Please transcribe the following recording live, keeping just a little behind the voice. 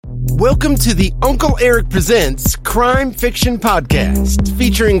Welcome to the Uncle Eric Presents Crime Fiction Podcast,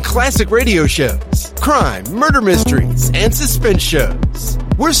 featuring classic radio shows, crime, murder mysteries, and suspense shows.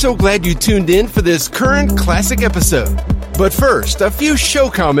 We're so glad you tuned in for this current classic episode. But first, a few show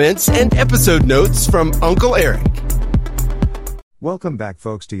comments and episode notes from Uncle Eric. Welcome back,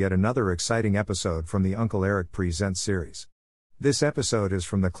 folks, to yet another exciting episode from the Uncle Eric Presents series. This episode is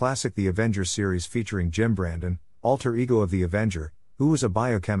from the classic The Avenger series featuring Jim Brandon, alter ego of the Avenger, who was a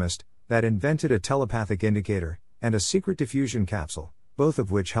biochemist that invented a telepathic indicator and a secret diffusion capsule, both of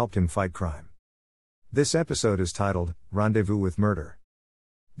which helped him fight crime. This episode is titled Rendezvous with Murder.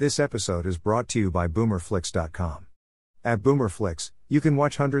 This episode is brought to you by BoomerFlix.com. At BoomerFlix, you can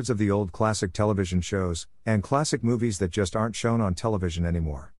watch hundreds of the old classic television shows and classic movies that just aren't shown on television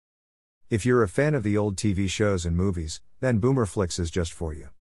anymore. If you're a fan of the old TV shows and movies, then BoomerFlix is just for you.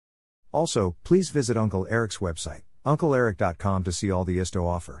 Also, please visit Uncle Eric's website, UncleEric.com, to see all the ISTO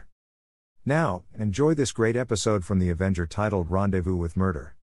offer. Now, enjoy this great episode from The Avenger titled Rendezvous with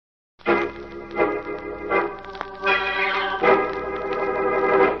Murder.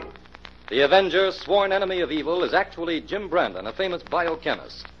 The Avenger, sworn enemy of evil, is actually Jim Brandon, a famous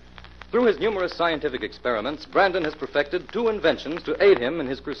biochemist. Through his numerous scientific experiments, Brandon has perfected two inventions to aid him in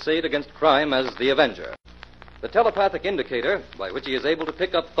his crusade against crime as the Avenger: the telepathic indicator, by which he is able to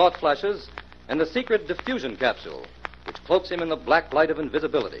pick up thought flashes, and the secret diffusion capsule, which cloaks him in the black light of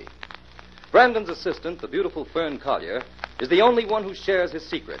invisibility. Brandon's assistant, the beautiful Fern Collier, is the only one who shares his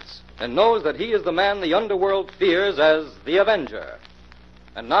secrets and knows that he is the man the underworld fears as the Avenger.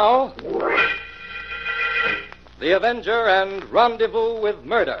 And now, The Avenger and Rendezvous with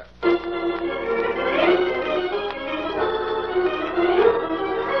Murder.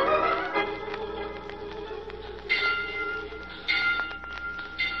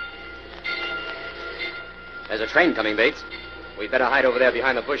 There's a train coming, Bates. We'd better hide over there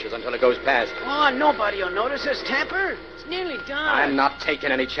behind the bushes until it goes past. Oh, nobody will notice us, Tapper. It's nearly done. I'm not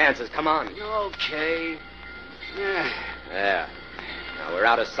taking any chances. Come on. Okay. There. Now, we're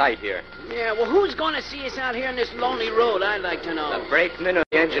out of sight here. Yeah, well, who's going to see us out here on this lonely road, I'd like to know. The brakeman or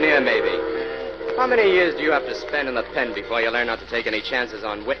the engineer, maybe. How many years do you have to spend in the pen before you learn not to take any chances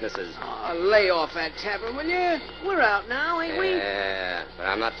on witnesses? Oh, lay off that, Tapper, will you? We're out now, ain't we? Yeah, but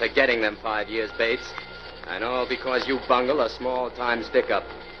I'm not forgetting them 5 years, Bates. I know, because you bungled a small-time stick-up.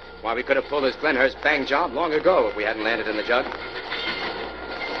 Why, we could have pulled this Glenhurst bang job long ago if we hadn't landed in the jug. Now,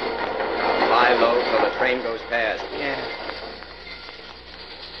 fly low so the train goes past. Yeah.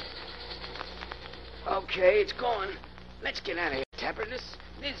 Okay, it's going. Let's get out of here, Tapper. This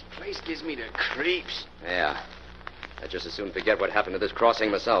place gives me the creeps. Yeah. I'd just as soon forget what happened to this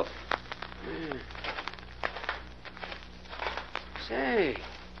crossing myself. Say,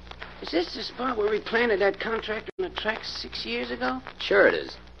 is this the spot where we planted that contractor on the tracks 6 years ago? Sure it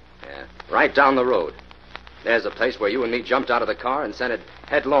is. Yeah, right down the road. There's the place where you and me jumped out of the car and sent it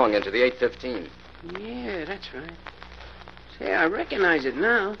headlong into the 815. Yeah, that's right. Say, I recognize it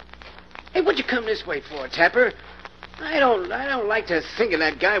now. Hey, what'd you come this way for, Tapper? I don't like to think of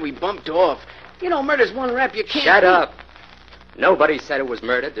that guy we bumped off. You know, murder's one rap you can't... Shut up. Nobody said it was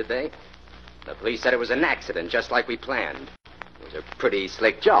murder, did they? The police said it was an accident, just like we planned. It was a pretty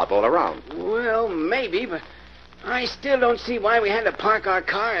slick job all around. Well, maybe, but I still don't see why we had to park our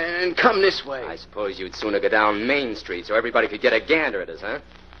car and come this way. I suppose you'd sooner go down Main Street so everybody could get a gander at us, huh?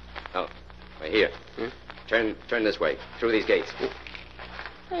 Oh, right here. Turn this way, through these gates.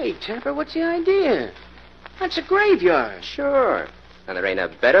 Hey, Tapper, what's the idea? That's a graveyard. Sure. And there ain't a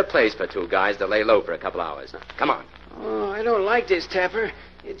better place for two guys to lay low for a couple hours. Come on. Oh, I don't like this, Tapper.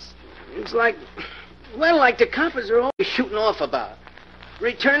 It's like... Well, like the coppers are always shooting off about.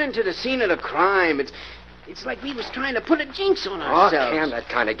 Returning to the scene of the crime. It's like we was trying to put a jinx on ourselves. Oh, damn that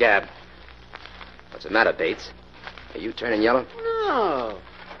kind of gab. What's the matter, Bates? Are you turning yellow? No.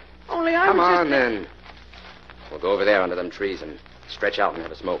 Only I Come was on, then. We'll go over there under them trees and stretch out and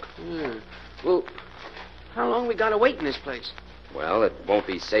have a smoke. Yeah. Well, how long we gotta wait in this place? Well, it won't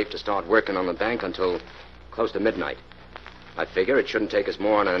be safe to start working on the bank until close to midnight. I figure it shouldn't take us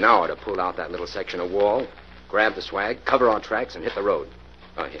more than an hour to pull out that little section of wall, grab the swag, cover our tracks, and hit the road.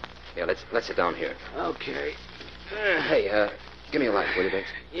 Oh, here, let's sit down here. Okay. Hey, give me a light, will you, Bates?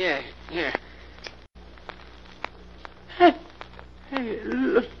 Yeah. Hey,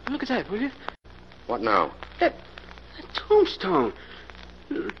 look at that, will you? What now? That tombstone.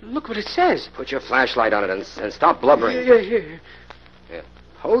 Look what it says. Put your flashlight on it and stop blubbering. Yeah. Yeah.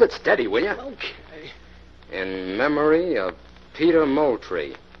 Hold it steady, will you? Okay. In memory of Peter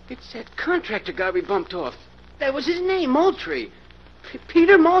Moultrie. It's that contractor guy we bumped off. That was his name, Moultrie.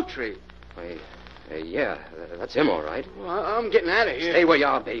 Peter Moultrie. Yeah, that's him, all right. Well, I'm getting out of here. Stay where you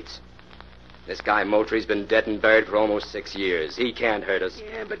are, Bates. This guy Moultrie's been dead and buried for almost 6 years. He can't hurt us.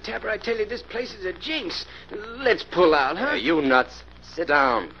 Yeah, but Tapper, I tell you, this place is a jinx. Let's pull out, huh? You nuts. Sit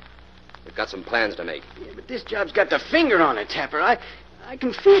down. We've got some plans to make. Yeah, but this job's got the finger on it, Tapper. I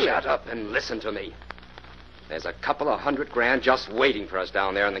can feel it. Shut up and listen to me. There's a couple of $100,000 just waiting for us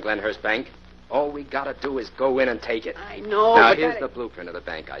down there in the Glenhurst Bank. All we gotta do is go in and take it. I know, Now, but here's the blueprint of the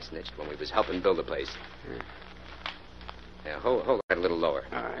bank I snitched when we was helping build the place. Yeah, hold that a little lower.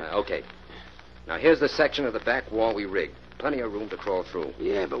 All right. Okay. Now, here's the section of the back wall we rigged. Plenty of room to crawl through.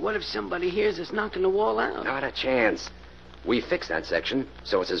 Yeah, but what if somebody hears us knocking the wall out? Not a chance. We fixed that section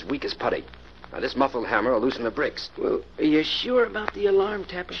so it's as weak as putty. Now, this muffled hammer will loosen the bricks. Well, are you sure about the alarm,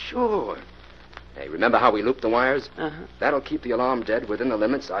 Tapper? Sure. Hey, remember how we looped the wires? Uh-huh. That'll keep the alarm dead within the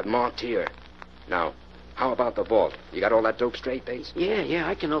limits I've marked here. Now, how about the vault? You got all that dope straight, Bates? Yeah,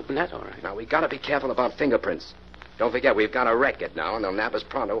 I can open that all right. Now, we gotta be careful about fingerprints. Don't forget, we've got a wreck it now, and they'll nab us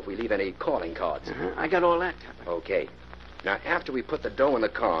pronto if we leave any calling cards. Uh-huh. I got all that, Tapper. Okay. Now, after we put the dough in the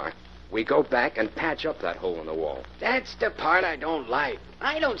car, we go back and patch up that hole in the wall. That's the part I don't like.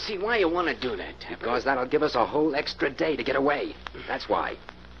 I don't see why you want to do that, Tapper. Because that'll give us a whole extra day to get away. That's why.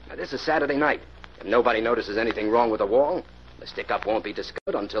 Now, this is Saturday night. If nobody notices anything wrong with the wall, the stick-up won't be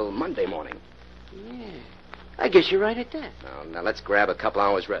discovered until Monday morning. Yeah. I guess you're right at that. Now, let's grab a couple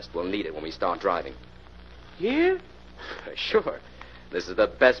hours rest. We'll need it when we start driving. Here? Sure. This is the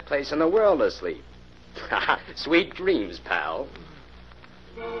best place in the world to sleep. Sweet dreams, pal.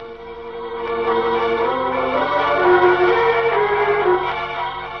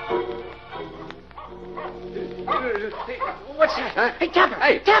 What's that? Huh? Hey, Tapper!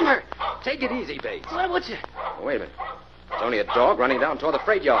 Hey. Tapper! Take it easy, Bates. What's it? Oh, wait a minute. It's only a dog running down toward the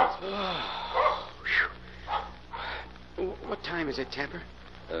freight yards. What time is it, Tapper?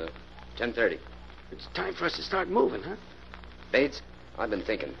 10:30. It's time for us to start moving, huh? Bates, I've been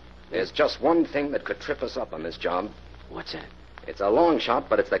thinking. There's just one thing that could trip us up on this job. What's that? It's a long shot,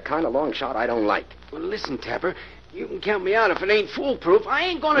 but it's the kind of long shot I don't like. Well, listen, Tapper. You can count me out if it ain't foolproof. I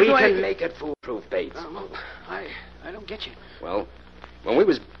ain't gonna We do can anything. make it foolproof, Bates. Well, I don't get you. Well, when we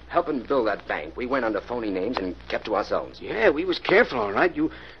was helping build that bank, we went under phony names and kept to ourselves. Yeah, we was careful, all right.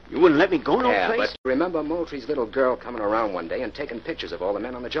 You wouldn't let me go no Yeah, place? but remember Moultrie's little girl coming around one day and taking pictures of all the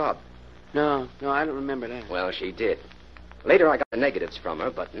men on the job? No, I don't remember that. Well, she did. Later, I got the negatives from her,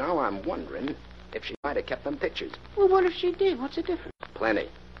 but now I'm wondering if she might have kept them pictures. Well, what if she did? What's the difference? Plenty.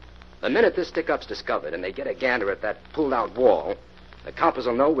 The minute this stick-up's discovered and they get a gander at that pulled-out wall, the coppers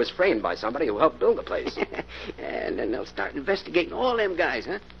will know it was framed by somebody who helped build the place. And then they'll start investigating all them guys,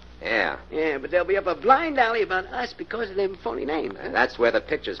 huh? Yeah. Yeah, but they'll be up a blind alley about us because of them phony names, huh? And that's where the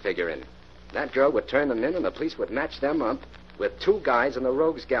pictures figure in. That girl would turn them in, and the police would match them up with two guys in the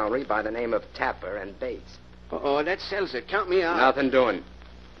rogues gallery by the name of Tapper and Bates. Oh, that settles it. Count me out. Nothing doing.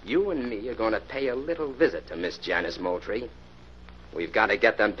 You and me are going to pay a little visit to Miss Janice Moultrie. We've got to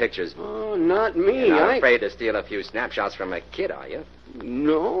get them pictures. Oh, not me. You're not afraid to steal a few snapshots from a kid, are you?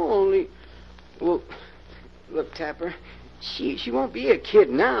 No, only... Well, look, Tapper, she won't be a kid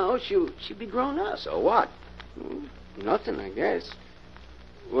now. She'll be grown up. So what? Nothing, I guess.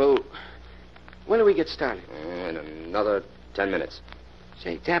 Well, when do we get started? In another 10 minutes.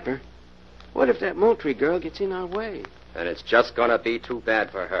 Say, Tapper, what if that Moultrie girl gets in our way? And it's just going to be too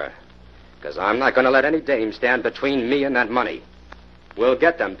bad for her. Because I'm not going to let any dame stand between me and that money. We'll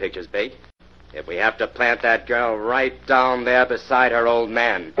get them pictures, Bate. If we have to plant that girl right down there beside her old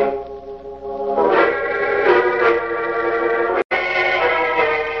man.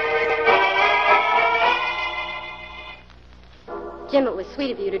 Jim, it was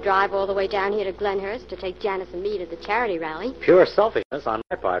sweet of you to drive all the way down here to Glenhurst to take Janice and me to the charity rally. Pure selfishness on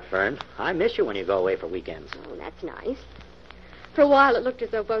my part, Fern. I miss you when you go away for weekends. Oh, that's nice. For a while, it looked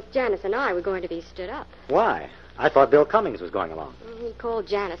as though both Janice and I were going to be stood up. Why? I thought Bill Cummings was going along. He called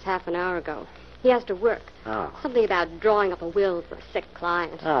Janice half an hour ago. He has to work. Oh. Something about drawing up a will for a sick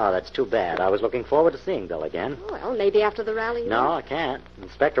client. Oh, that's too bad. I was looking forward to seeing Bill again. Well, maybe after the rally. No, I can't.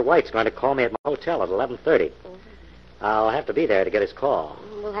 Inspector White's going to call me at my hotel at 11:30. I'll have to be there to get his call.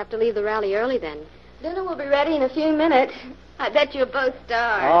 We'll have to leave the rally early then. Dinner will be ready in a few minutes. I bet you're both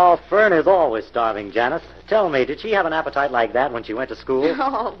starved. Oh, Fern is always starving, Janice. Tell me, did she have an appetite like that when she went to school?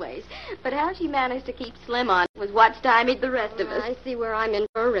 Always. But how she managed to keep slim on was what stymied the rest of us. I see where I'm in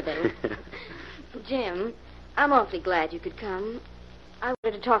for a ribbon. Jim, I'm awfully glad you could come. I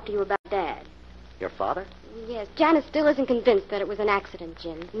wanted to talk to you about Dad. Your father? Yes, Janice still isn't convinced that it was an accident,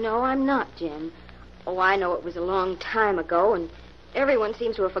 Jim. No, I'm not, Jim. Oh, I know it was a long time ago, and everyone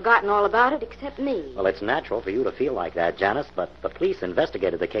seems to have forgotten all about it except me. Well, it's natural for you to feel like that, Janice, but the police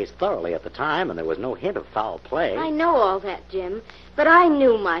investigated the case thoroughly at the time, and there was no hint of foul play. I know all that, Jim, but I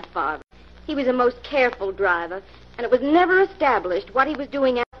knew my father. He was a most careful driver, and it was never established what he was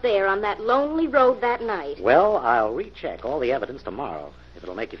doing out there on that lonely road that night. Well, I'll recheck all the evidence tomorrow, if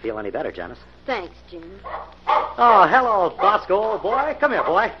it'll make you feel any better, Janice. Thanks, Jim. Oh, hello, Bosco, old boy. Come here,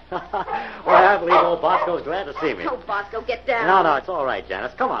 boy. Well, I believe old Bosco's glad to see me. Oh, Bosco, get down. No, it's all right,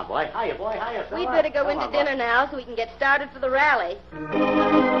 Janice. Come on, boy. Hiya, boy. Hiya, fella. We'd better go Come into on, dinner boy. now so we can get started for the rally.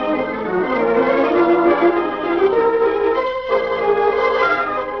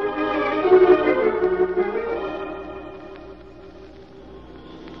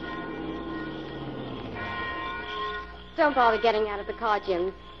 Don't bother getting out of the car,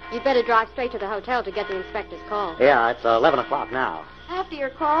 Jim. You'd better drive straight to the hotel to get the inspector's call. Yeah, it's 11 o'clock now. After your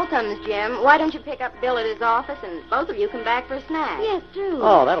call comes, Jim, why don't you pick up Bill at his office and both of you come back for a snack? Yes, do.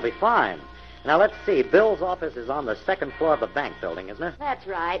 Oh, that'll be fine. Now, let's see. Bill's office is on the second floor of the bank building, isn't it? That's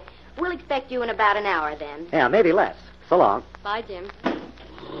right. We'll expect you in about an hour then. Yeah, maybe less. So long. Bye, Jim.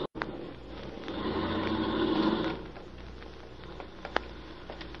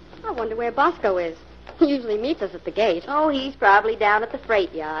 I wonder where Bosco is. He usually meets us at the gate. Oh, he's probably down at the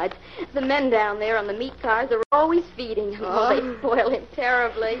freight yards. The men down there on the meat cars are always feeding him. Oh, they spoil him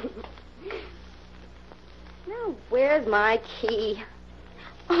terribly. Now, where's my key?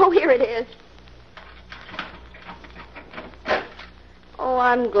 Oh, here it is. Oh,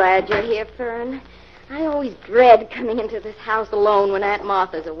 I'm glad you're here, Fern. I always dread coming into this house alone when Aunt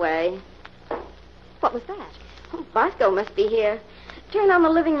Martha's away. What was that? Oh, Bosco must be here. Turn on the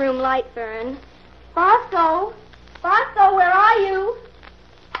living room light, Fern. Bosco! Bosco, where are you?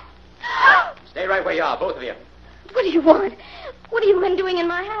 Stay right where you are, both of you. What do you want? What have you been doing in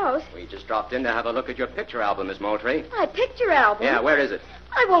my house? We just dropped in to have a look at your picture album, Miss Moultrie. My picture album? Yeah, where is it?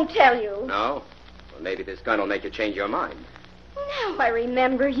 I won't tell you. No? Well, maybe this gun will make you change your mind. Now I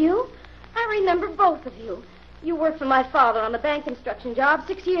remember you. I remember both of you. You worked for my father on the bank construction job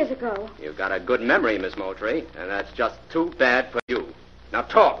 6 years ago. You've got a good memory, Miss Moultrie, and that's just too bad for you. Now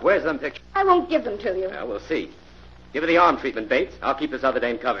talk. Where's them pictures? I won't give them to you. Well, we'll see. Give her the arm treatment, Bates. I'll keep this other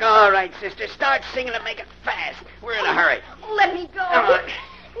dame covered. All right, sister. Start singing and make it fast. We're in a hurry. Let me go. Come on.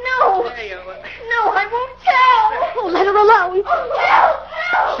 No. There you are. No, I won't tell. Oh, let her alone.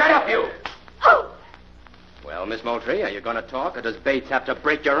 Help! Shut up, you! Oh. Well, Miss Moultrie, are you going to talk, or does Bates have to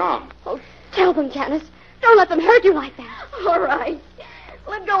break your arm? Oh, tell them, Janice. Don't let them hurt you like that. All right.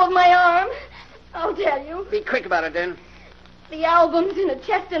 Let go of my arm. I'll tell you. Be quick about it, then. The album's in a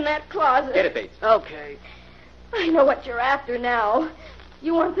chest in that closet. Get it, Bates. Okay. I know what you're after now.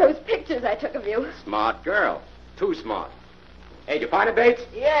 You want those pictures I took of you. Smart girl. Too smart. Hey, did you find it, Bates?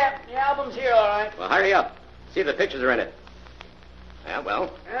 Yeah, the album's here, all right. Well, hurry up. See if the pictures are in it. Yeah,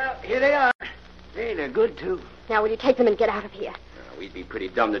 well, Well, here they are. Hey, they're good, too. Now, will you take them and get out of here? we'd be pretty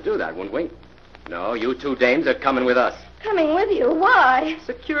dumb to do that, wouldn't we? No, you two dames are coming with us. Coming with you? Why?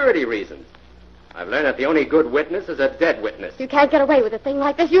 Security reasons. I've learned that the only good witness is a dead witness. You can't get away with a thing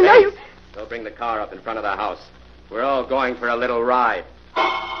like this. You know you... They'll bring the car up in front of the house. We're all going for a little ride.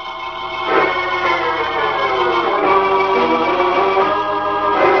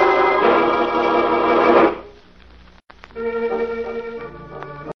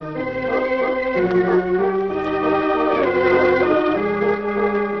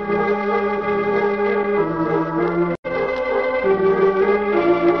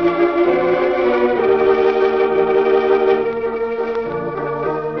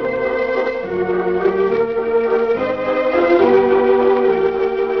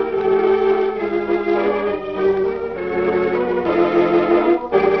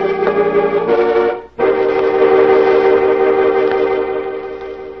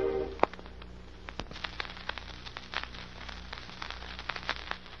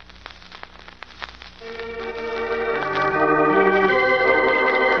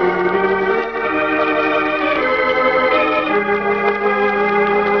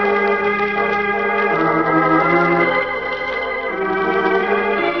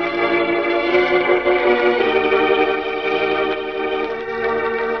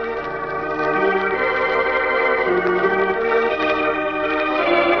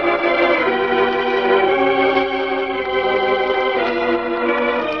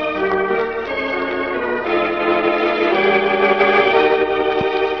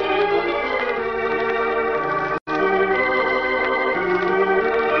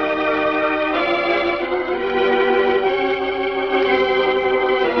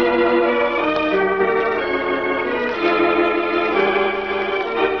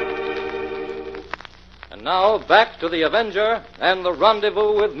 Now, back to the Avenger and the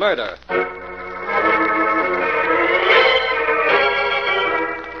Rendezvous with Murder.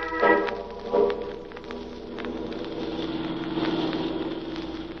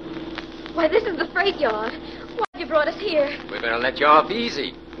 Why, this is the freight yard. Why have you brought us here? We're going to let you off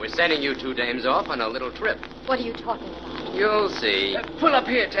easy. We're sending you 2 dames off on a little trip. What are you talking about? You'll see. Pull up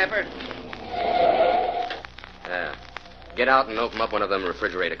here, Tapper. Get out and open up one of them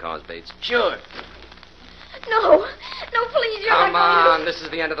refrigerator cars, Bates. Sure. No. No, please, you're Come not going on, this is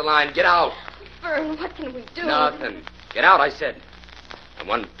the end of the line. Get out. Fern, what can we do? Nothing. Get out, I said. And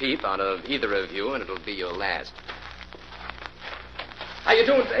one peep out of either of you, and it'll be your last. How you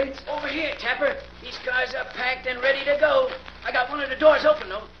doing, Bates? Over here, Tapper. These cars are packed and ready to go. I got one of the doors open,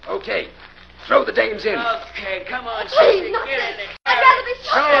 though. Okay. Throw the dames in. Okay, come on, Please, Susie. not Get that. in there. I'd rather be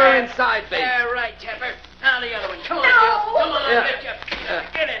Throw her inside, Bates. Yeah, right, Tapper. Now the other one. Come on, No. Bill. Come on, Yeah. lift you.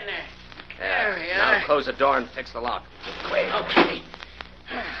 Get in there. There we Now are. close the door and fix the lock. Quick. Okay.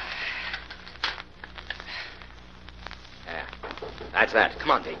 Yeah. That's that.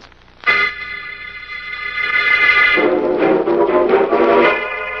 Come on, Bates.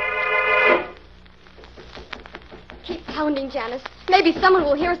 Keep pounding, Janice. Maybe someone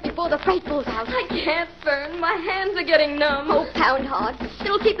will hear us before the freight pulls out. I can't, Fern. My hands are getting numb. Oh, pound hard.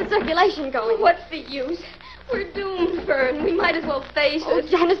 It'll keep the circulation going. What's the use? We're doomed, Fern. We might as well face it.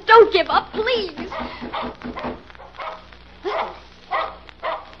 Janice, don't give up, please. Listen.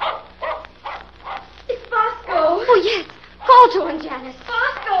 It's Bosco. Oh, yes. Call to him, Janice.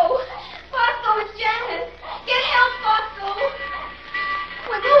 Bosco! Bosco, it's Janice. Get help, Bosco.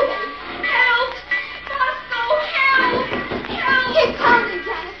 We're moving. Help! Bosco, help! Help! Keep pounding,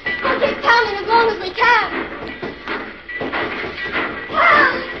 Janice. We'll keep pounding as long as we can.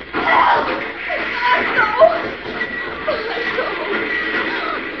 Help! Help! Bosco! Bosco!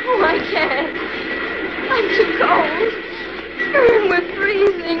 Oh, I can't. I'm too cold. Fern, we're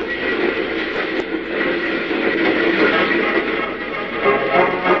freezing.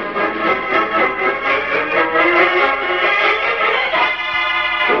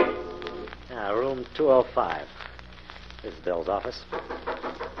 Room 205. This is Bill's office.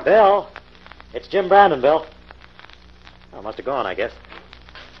 Bill! It's Jim Brandon, Bill. Oh, must have gone, I guess.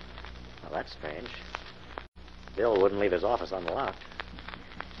 Well, that's strange. Bill wouldn't leave his office unlocked.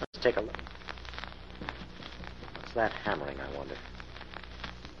 Let's take a look. What's that hammering, I wonder?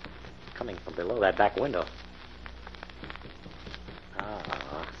 Coming from below that back window.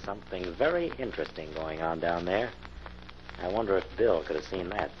 Ah, something very interesting going on down there. I wonder if Bill could have seen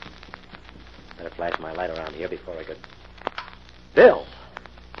that. Better flash my light around here before I could... Bill!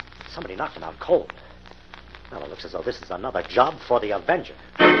 Somebody knocked him out cold. Well, it looks as though this is another job for the Avenger.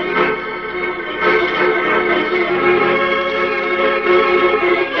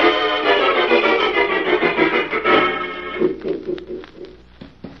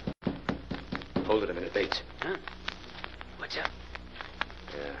 Hold it a minute, Bates. Huh? What's up?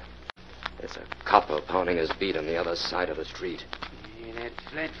 Yeah. There's a copper pounding his beat on the other side of the street. Yeah, that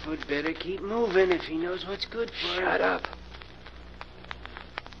flatfoot better keep moving if he knows what's good for him. Shut up.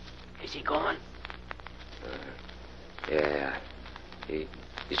 Is he gone? Yeah. He's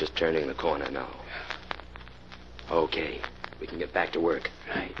just turning the corner now. Okay. We can get back to work.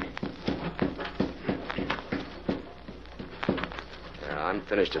 Right. I'm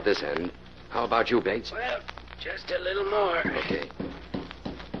finished at this end. How about you, Bates? Well, just a little more. Okay.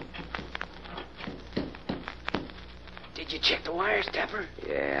 Did you check the wires, Tapper?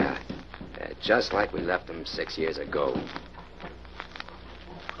 Yeah. Just like we left them 6 years ago.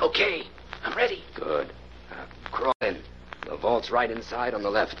 Okay, I'm ready. Good. Crawl in. The vault's right inside on the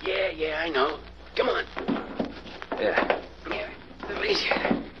left. Yeah, I know. Come on. Yeah. Yeah,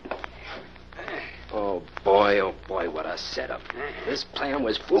 easier. Oh, boy, what a setup. This plan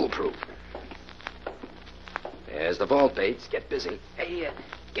was foolproof. There's the vault, Bates. Get busy. Hey,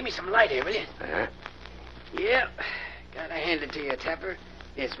 give me some light here, will you? Uh-huh. Yep. Gotta hand it to you, Tapper.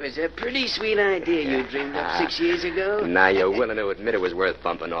 This was a pretty sweet idea you dreamed up 6 years ago. Now you're willing to admit it was worth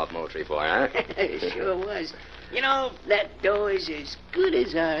bumping off Moultrie for, huh? It sure was. You know, that door is as good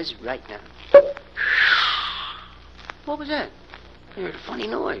as ours right now. What was that? I heard a funny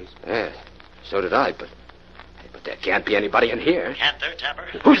noise. Yeah, so did I, but there can't be anybody in here. Can't there, Tapper?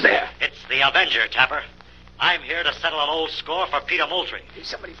 Who's there? It's the Avenger, Tapper. I'm here to settle an old score for Peter Moultrie. Hey,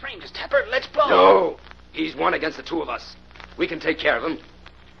 somebody framed us, Tapper. Let's blow. No, he's one against the two of us. We can take care of him.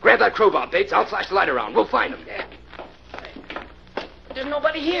 Grab that crowbar, Bates. I'll flash the light around. We'll find him. Yeah. There's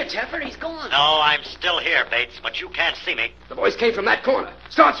nobody here, Tapper. He's gone. No, I'm still here, Bates, but you can't see me. The voice came from that corner.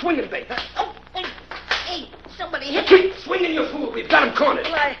 Start swinging, Bates. Oh, hey, somebody hit me. Keep swinging, you fool. We've got him cornered.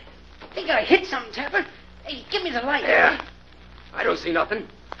 Well, I think I hit something, Tapper. Hey, give me the light. Yeah. I don't see nothing.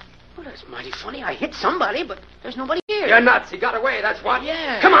 Well, that's mighty funny. I hit somebody, but there's nobody here. You're nuts. He got away, that's what.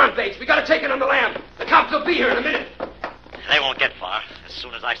 Yeah. Come on, Bates. We got to take it on the lam. The cops will be here in a minute. They won't get far. As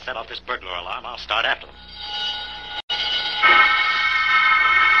soon as I set off this burglar alarm, I'll start after them.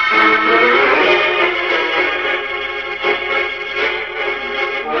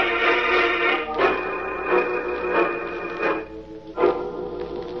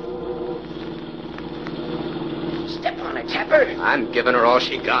 Step on it, Tapper. I'm giving her all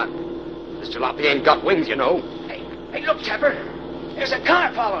she got. This jalopy ain't got wings, you know. Hey, look, Tapper. There's a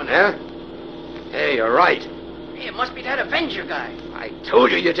car following her. Yeah? Hey, you're right. Hey, it must be that Avenger guy. I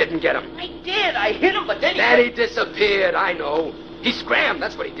told you didn't get him. I did. I hit him, but then Then he disappeared, I know. He scrammed,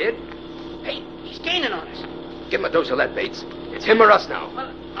 that's what he did. Hey, he's gaining on us. Give him a dose of lead, Bates. It's him or us now.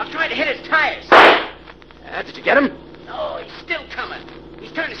 Well, I'll try to hit his tires. Did you get him? No, he's still coming.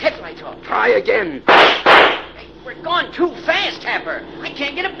 He's turned his headlights off. Try again. Hey, we're going too fast, Tapper. I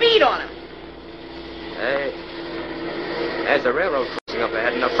can't get a beat on him. Hey, there's a railroad crossing up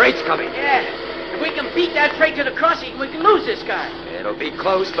ahead and the freight's coming. Yeah. If we can beat that freight to the crossing, we can lose this guy. It'll be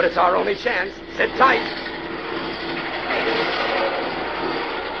close, but it's our only chance. Sit tight.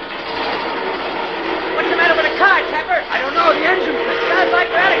 What's the matter with the car, Tapper? I don't know, the engine. Sounds like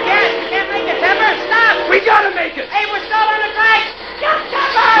we're out of gas. We can't make it, Tapper. Stop! We gotta make it. Hey, we're still on the track! Stop,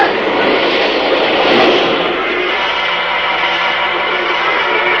 Tapper!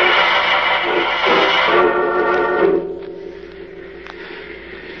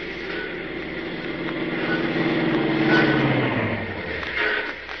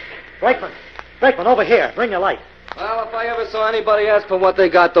 Brakeman, over here. Bring your light. Well, if I ever saw anybody ask for what they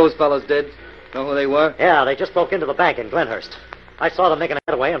got, those fellas did. Know who they were? Yeah, they just broke into the bank in Glenhurst. I saw them making a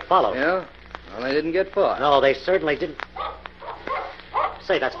getaway and followed. Yeah? Well, they didn't get far. No, they certainly didn't.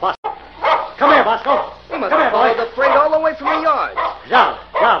 Say, that's Bosco. Come here, Bosco. We must Come have here, followed boy. the freight all the way from the yard. Down,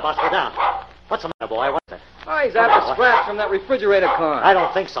 Bosco, down. What's the matter, boy? What's it? Oh, he's after scraps from that refrigerator car. I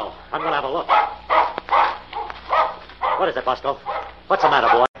don't think so. I'm going to have a look. What is it, Bosco? What's the matter,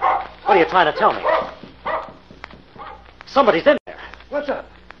 boy? What are you trying to tell me? Somebody's in there. What's up?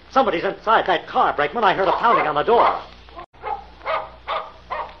 Somebody's inside that car, Brakeman. I heard a pounding on the door.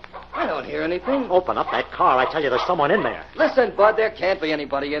 I don't hear anything. Open up that car. I tell you, there's someone in there. Listen, Bud, there can't be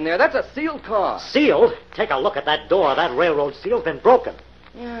anybody in there. That's a sealed car. Sealed? Take a look at that door. That railroad seal's been broken.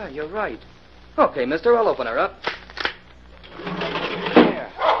 Yeah, you're right. Okay, mister, I'll open her up. There.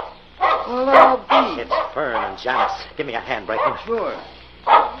 Well, I'll be. It's Fern and Janice. Give me a hand, Brakeman. Sure.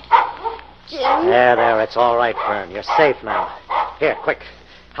 Jim? There, it's all right, Fern. You're safe now. Here, quick.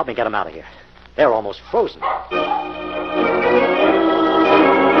 Help me get them out of here. They're almost frozen.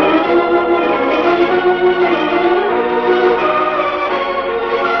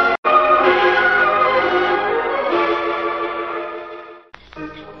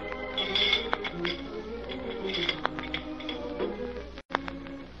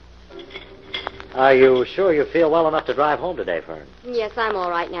 Are you sure you feel well enough to drive home today, Fern? Yes, I'm all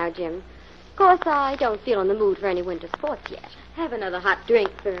right now, Jim. Of course, I don't feel in the mood for any winter sports yet. Have another hot drink,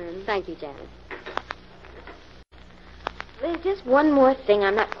 Fern. Thank you, Janice. There's just one more thing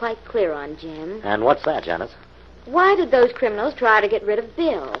I'm not quite clear on, Jim. And what's that, Janice? Why did those criminals try to get rid of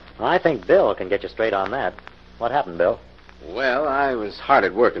Bill? I think Bill can get you straight on that. What happened, Bill? Well, I was hard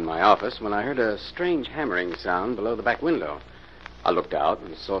at work in my office when I heard a strange hammering sound below the back window. I looked out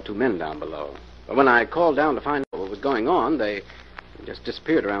and saw two men down below. But when I called down to find out what was going on, they just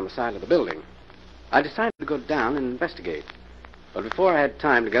disappeared around the side of the building. I decided to go down and investigate. But before I had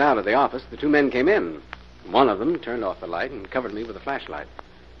time to get out of the office, the two men came in. One of them turned off the light and covered me with a flashlight.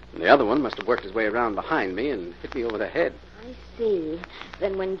 And the other one must have worked his way around behind me and hit me over the head. I see.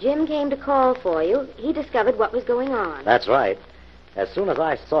 Then when Jim came to call for you, he discovered what was going on. That's right. As soon as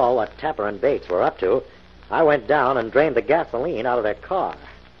I saw what Tapper and Bates were up to, I went down and drained the gasoline out of their car,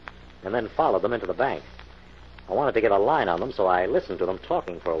 and then followed them into the bank. I wanted to get a line on them, so I listened to them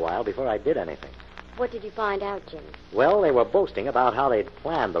talking for a while before I did anything. What did you find out, Jim? Well, they were boasting about how they'd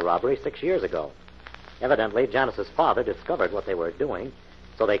planned the robbery 6 years ago. Evidently, Janice's father discovered what they were doing,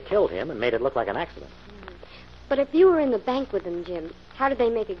 so they killed him and made it look like an accident. But if you were in the bank with them, Jim, how did they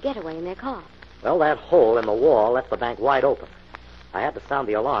make a getaway in their car? Well, that hole in the wall left the bank wide open. I had to sound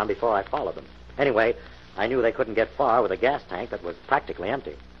the alarm before I followed them. Anyway, I knew they couldn't get far with a gas tank that was practically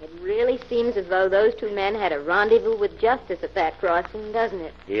empty. It really seems as though those two men had a rendezvous with justice at that crossing, doesn't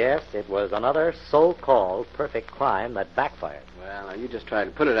it? Yes, it was another so-called perfect crime that backfired. Well, now, you just try to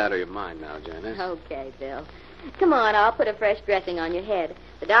put it out of your mind now, Janice. Okay, Bill. Come on, I'll put a fresh dressing on your head.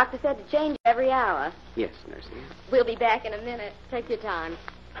 The doctor said to change it every hour. Yes, Nursey. We'll be back in a minute. Take your time.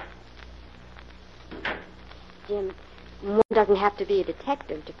 Jim, one doesn't have to be a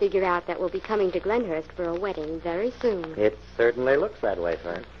detective to figure out that we'll be coming to Glenhurst for a wedding very soon. It certainly looks that way,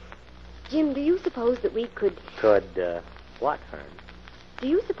 Fern. Jim, do you suppose that we could... Could, what, Fern? Do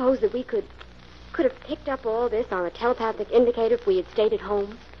you suppose that we could have picked up all this on a telepathic indicator if we had stayed at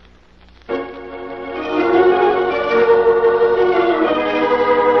home?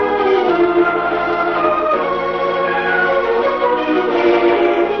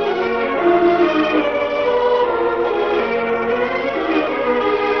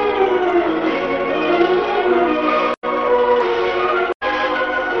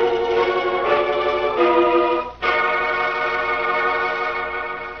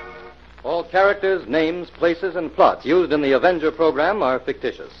 Characters, names, places, and plots used in the Avenger program are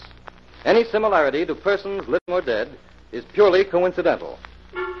fictitious. Any similarity to persons living or dead is purely coincidental.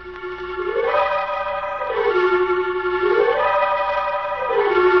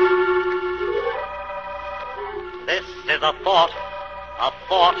 This is a thought, a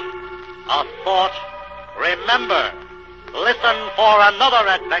thought, a thought. Remember, listen for another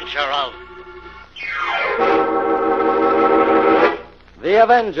adventure of The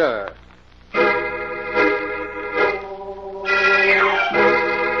Avenger.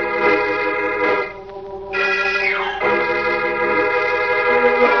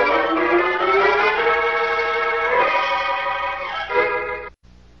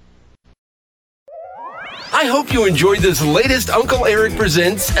 I hope you enjoyed this latest Uncle Eric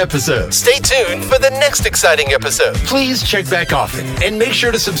Presents episode. Stay tuned for the next exciting episode. Please check back often and make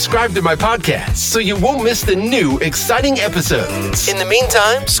sure to subscribe to my podcast so you won't miss the new exciting episodes. In the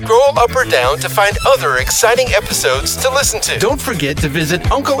meantime, scroll up or down to find other exciting episodes to listen to. Don't forget to visit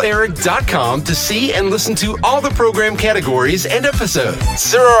UncleEric.com to see and listen to all the program categories and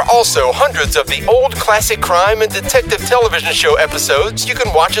episodes. There are also hundreds of the old classic crime and detective television show episodes you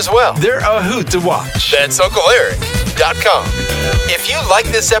can watch as well. They're a hoot to watch. That's UncleEric.com. If you like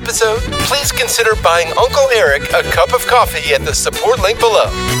this episode, please consider buying Uncle Eric a cup of coffee at the support link below.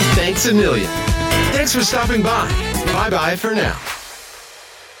 Thanks a million. Thanks for stopping by. Bye-bye for now.